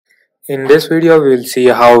In this video, we'll see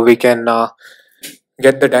how we can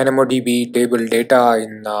get the DynamoDB table data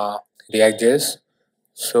in ReactJS.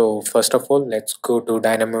 So first of all, let's go to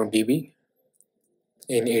DynamoDB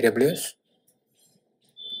in AWS.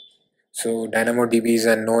 So DynamoDB is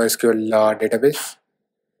a NoSQL database.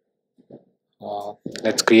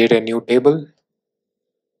 Let's create a new table.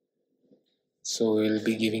 So we'll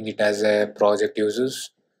be giving it as a project users.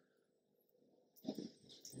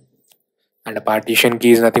 And a partition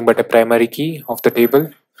key is nothing but a primary key of the table,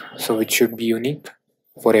 so it should be unique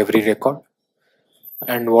for every record.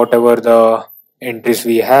 And whatever the entries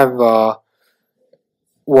we have,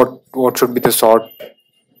 what should be the sort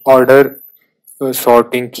order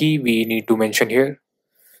sorting key we need to mention here.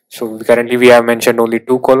 So currently we have mentioned only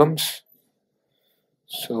 2 columns.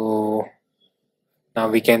 So now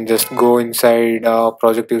we can just go inside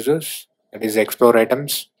project users, that is explore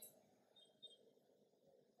items.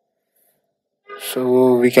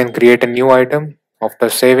 So we can create a new item. After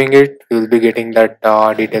saving it, we will be getting that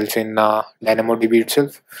details in DynamoDB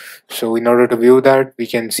itself. So in order to view that, we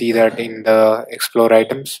can see that in the explore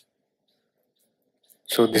items.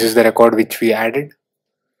 So this is the record which we added.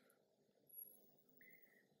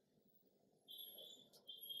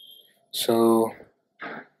 So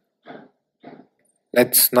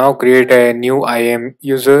let's now create a new IAM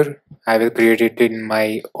user. I will create it in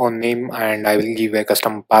my own name and I will give a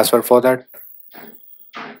custom password for that.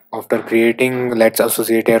 After creating, let's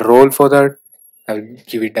associate a role for that. I will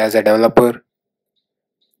give it as a developer.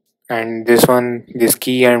 And this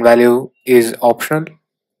key and value is optional.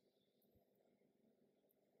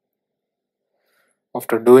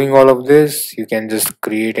 After doing all of this, you can just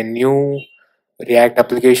create a new React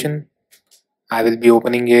application. I will be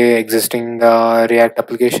opening a existing React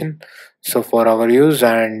application, so for our use,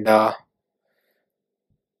 and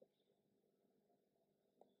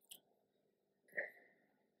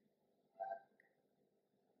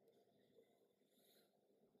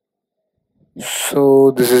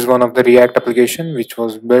so this is one of the React application which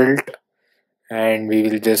was built, and we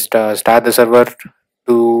will just start the server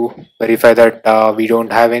to verify that we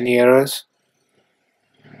don't have any errors.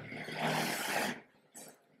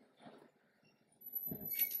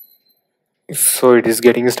 So it is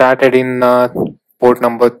getting started in port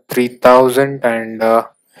number 3000, and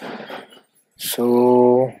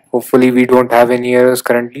so hopefully we don't have any errors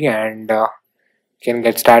currently, and can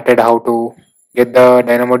get started how to get the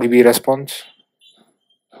DynamoDB response.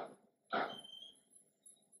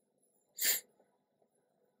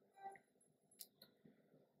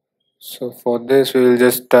 So for this, we will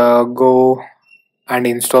just go and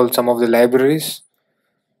install some of the libraries.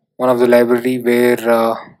 One of the library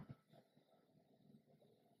where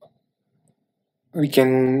we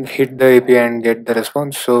can hit the API and get the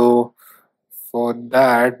response. So for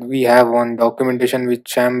that, we have one documentation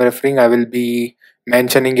which I'm referring. I will be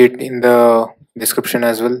mentioning it in the description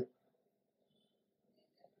as well.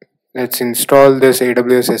 Let's install this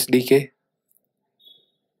AWS SDK.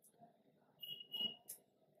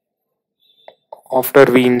 After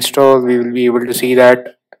we install, we will be able to see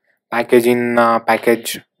that package in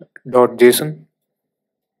package.json,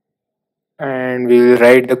 and we will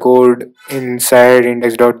write the code inside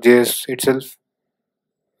index.js itself.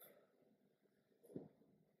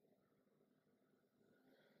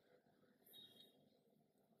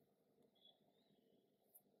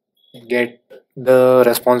 Get the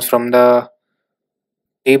response from the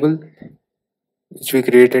table which we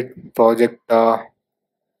created, project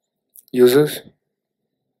users.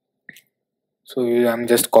 So I'm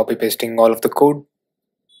just copy pasting all of the code,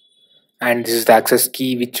 and this is the access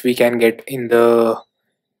key which we can get in the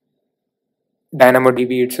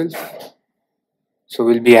DynamoDB itself. So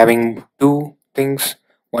we'll be having two things.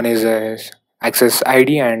 One is a access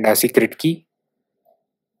ID and a secret key.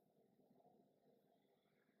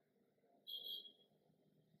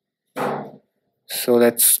 So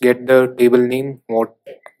let's get the table name what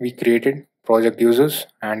we created, project users,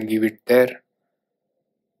 and give it there.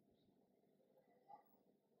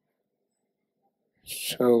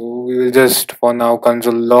 So we will just for now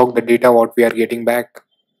console log the data what we are getting back.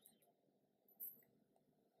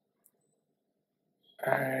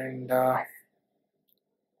 And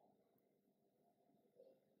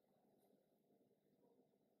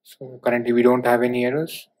so currently we don't have any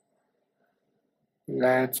errors.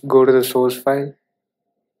 Let's go to the source file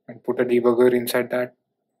and put a debugger inside that.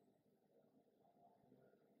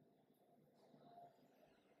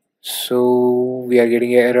 So we are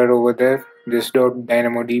getting an error over there, this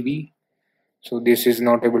 .dynamodb. So this is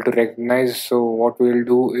not able to recognize. So what we'll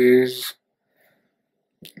do is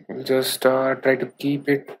we'll just try to keep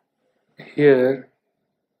it here.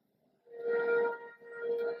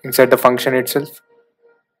 inside the function itself.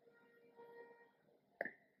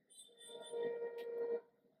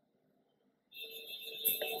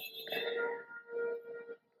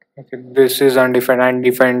 Okay, this is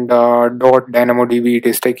undefined dot dynamodb it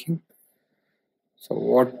is taking. So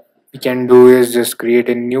what we can do is just create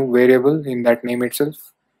a new variable in that name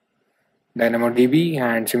itself, dynamodb,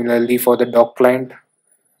 and similarly for the doc client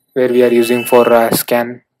where we are using for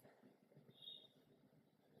scan.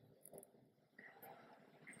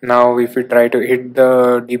 Now if we try to hit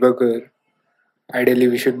the debugger, ideally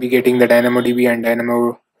we should be getting the dynamodb and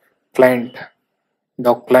dynamo client,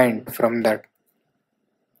 doc client from that.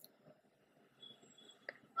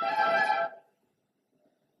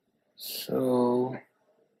 So,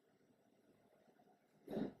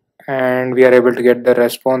 and we are able to get the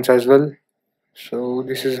response as well. So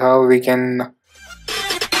this is how we can